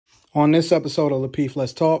On this episode of Lapeef,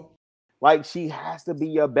 Let's Talk. Like, she has to be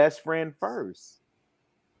your best friend first.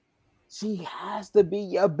 She has to be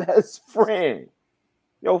your best friend.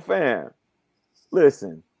 Yo, fam,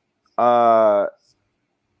 listen. Anton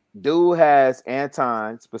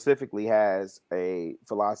specifically has a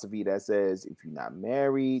philosophy that says if you're not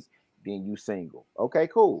married, then you single. Okay,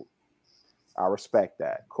 cool. I respect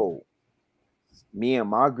that. Cool. Me and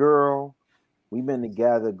my girl, we've been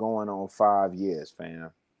together going on 5 years,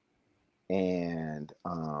 fam. And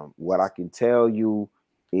what I can tell you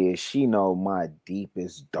is she know my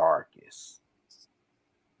deepest, darkest.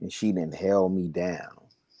 And she done held me down.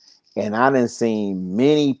 And I done seen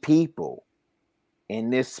many people in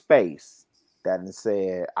this space that done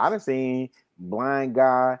said, I done seen blind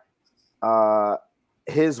guy,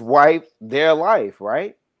 his wife, their life,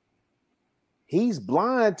 right? He's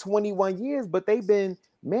blind 21 years, but they've been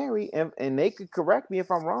married, and they could correct me if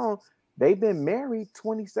I'm wrong. They've been married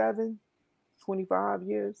 27, 25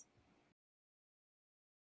 years.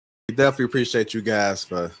 We definitely appreciate you guys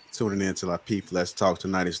for tuning in to Lapeef Let's Talk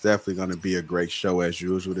tonight. It's definitely going to be a great show as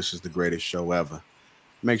usual. This is the greatest show ever.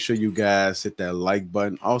 Make sure you guys hit that like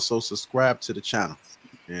button. Also, subscribe to the channel.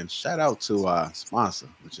 And shout out to our sponsor,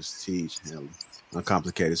 which is Teach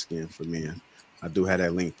Uncomplicated Skin for Men. I do have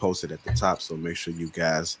that link posted at the top, so make sure you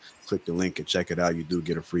guys click the link and check it out. You do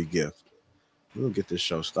get a free gift. We'll get this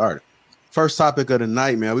show started. First topic of the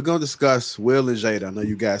night, man. We're going to discuss Will and Jada. I know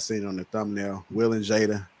you guys seen it on the thumbnail. Will and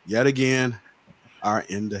Jada, yet again, are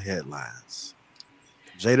in the headlines.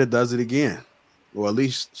 Jada does it again. Or at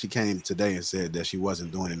least she came today and said that she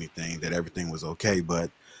wasn't doing anything, that everything was okay. But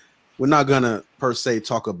we're not going to, per se,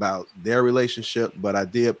 talk about their relationship, but I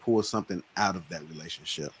did pull something out of that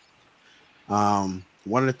relationship. One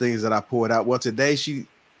of the things that I pulled out, well, today she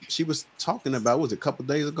was talking about, was it a couple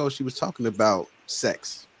days ago? She was talking about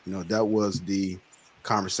sex. You know, that was the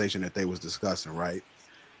conversation that they was discussing, right?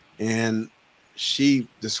 And she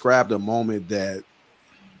described a moment that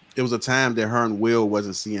it was a time that her and Will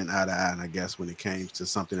wasn't seeing eye to eye, and I guess when it came to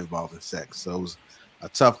something involving sex. So it was a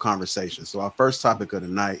tough conversation. So our first topic of the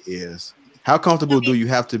night is, how comfortable do you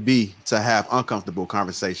have to be to have uncomfortable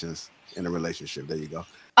conversations in a relationship? There you go.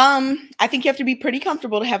 I think you have to be pretty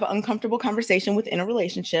comfortable to have an uncomfortable conversation within a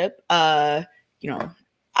relationship. You know,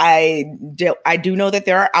 I do know that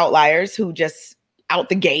there are outliers who just out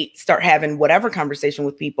the gate start having whatever conversation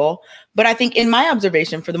with people. But I think in my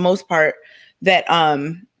observation, for the most part, that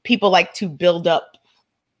people like to build up.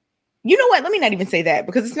 You know what? Let me not even say that,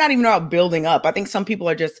 because it's not even about building up. I think some people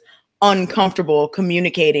are just uncomfortable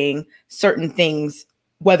communicating certain things,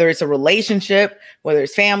 whether it's a relationship, whether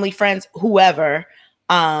it's family, friends, whoever,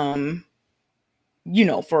 you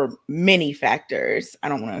know, for many factors. I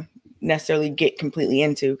don't want to necessarily get completely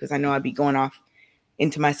into, because I know I'd be going off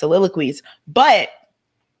into my soliloquies, but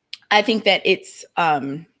I think that it's,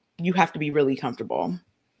 you have to be really comfortable,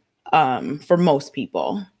 for most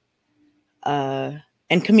people.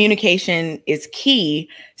 And communication is key.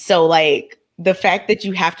 So like the fact that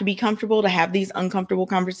you have to be comfortable to have these uncomfortable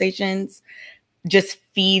conversations just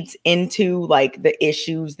feeds into like the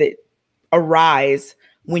issues that arise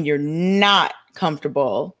when you're not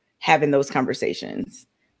comfortable having those conversations.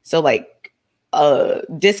 So like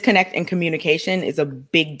disconnect in communication is a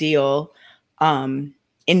big deal in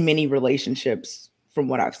many relationships from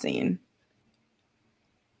what I've seen.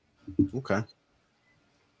 Okay.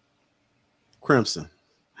 Crimson,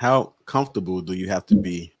 how comfortable do you have to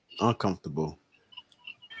be uncomfortable?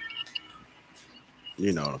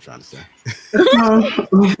 You know what I'm trying to say.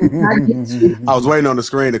 I was waiting on the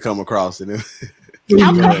screen to come across it.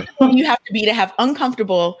 How comfortable do you have to be to have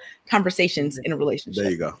uncomfortable conversations in a relationship?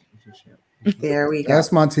 There you go. There we go.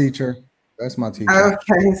 That's my teacher. That's my teacher.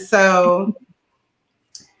 Okay, so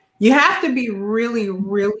you have to be really,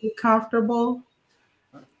 really comfortable.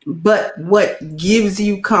 But what gives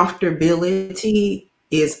you comfortability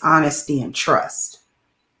is honesty and trust.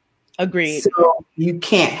 Agreed. So you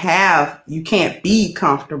can't be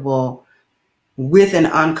comfortable with an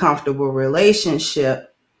uncomfortable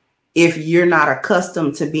relationship if you're not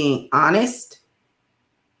accustomed to being honest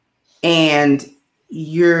and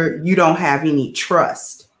you don't have any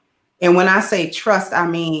trust. And when I say trust, I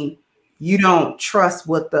mean you don't trust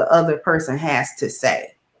what the other person has to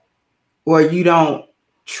say, or you don't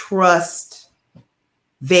trust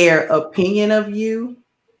their opinion of you,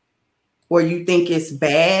 or you think it's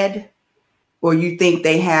bad, or you think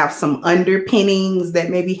they have some underpinnings that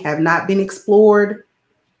maybe have not been explored.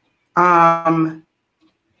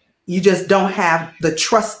 You just don't have the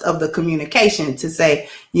trust of the communication to say,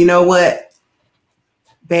 you know what,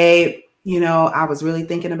 babe, I was really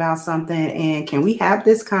thinking about something, and can we have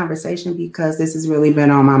this conversation because this has really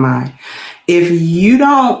been on my mind. If you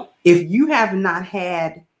have not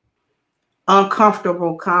had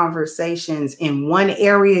uncomfortable conversations in one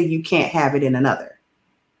area, you can't have it in another,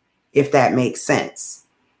 if that makes sense.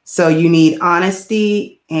 So you need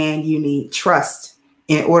honesty and you need trust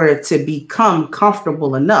in order to become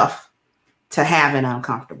comfortable enough to have an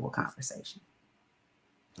uncomfortable conversation.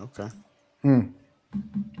 Okay.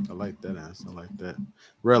 I like that answer. I like that.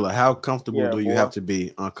 Rella, how comfortable do you have to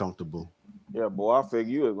be uncomfortable? Yeah, boy, I figured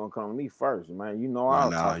you were gonna come to me first, man. You know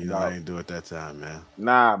I ain't do it that time, man.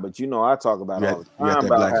 Nah, but I talk about all the time. You got that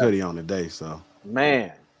black hoodie on today, so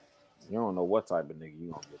man, you don't know what type of nigga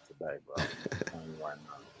you gonna get today, bro. Right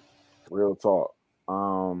now. Real talk.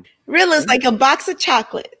 Real is like a box of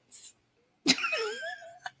chocolates.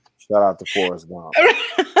 Shout out to Forrest Gump.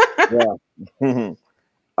 Yeah.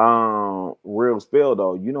 Real spill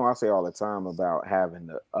though, I say all the time about having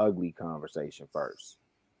the ugly conversation first,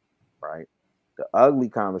 right? The ugly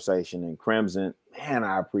conversation. And Crimson, man,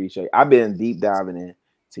 I appreciate. I've been deep diving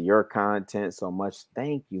into your content so much.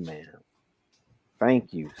 Thank you, man.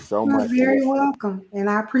 Thank you so much. You're very welcome, and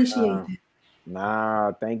I appreciate it.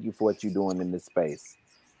 Thank you for what you're doing in this space.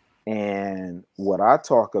 And what I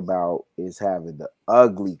talk about is having the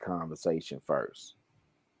ugly conversation first,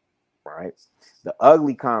 right? The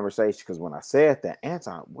ugly conversation, because when I said that,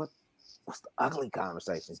 Anton, what's the ugly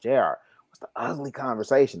conversation? JR, what's the ugly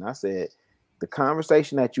conversation? I said, the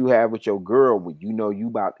conversation that you have with your girl when you know you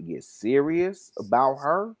about to get serious about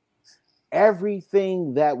her,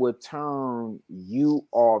 everything that would turn you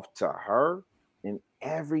off to her and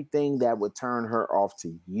everything that would turn her off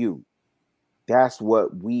to you. That's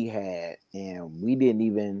what we had. And we didn't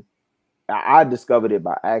even, I discovered it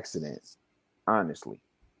by accident, honestly.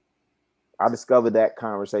 I discovered that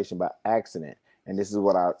conversation by accident. And this is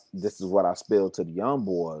what I spilled to the young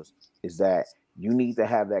boys, is that you need to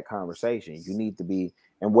have that conversation. You need to be,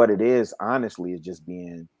 and what it is, honestly, is just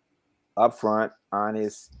being upfront,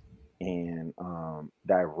 honest, and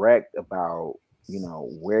direct about,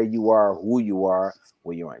 where you are, who you are,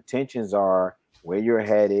 what your intentions are, where you're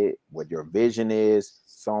headed, what your vision is,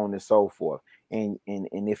 so on and so forth. And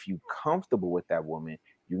if you're comfortable with that woman,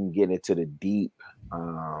 you can get into the deep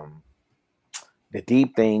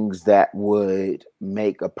things that would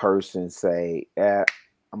make a person say, I'm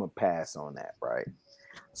gonna pass on that, right?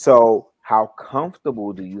 So how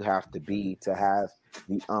comfortable do you have to be to have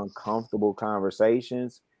the uncomfortable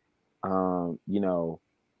conversations? I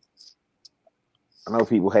know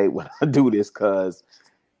people hate when I do this because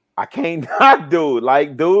I can't not do it.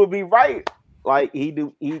 Like, dude be right. Like he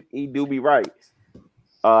do be right.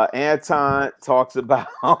 Anton talks about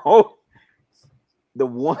the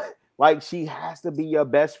one, like, she has to be your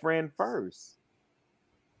best friend first.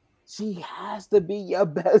 She has to be your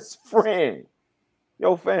best friend.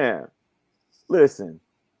 Yo, fam, listen.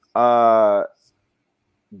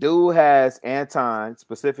 Anton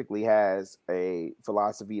specifically has a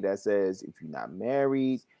philosophy that says if you're not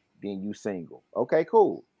married, then you single. Okay,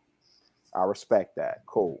 cool. I respect that.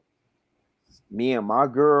 Cool. Me and my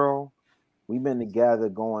girl, we've been together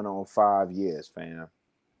going on 5 years, fam.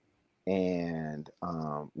 And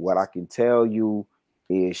what I can tell you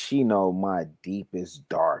is she know my deepest,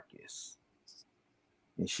 darkest.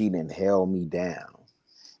 And she done held me down.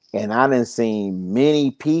 And I done seen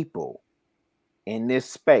many people in this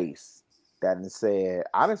space that done said,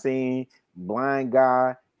 I done seen blind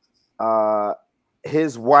guy,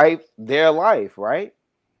 his wife, their life, right?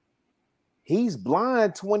 He's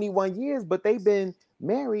blind 21 years, but they've been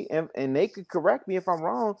married, and they could correct me if I'm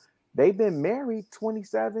wrong. They've been married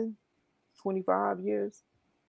 27, 25 years.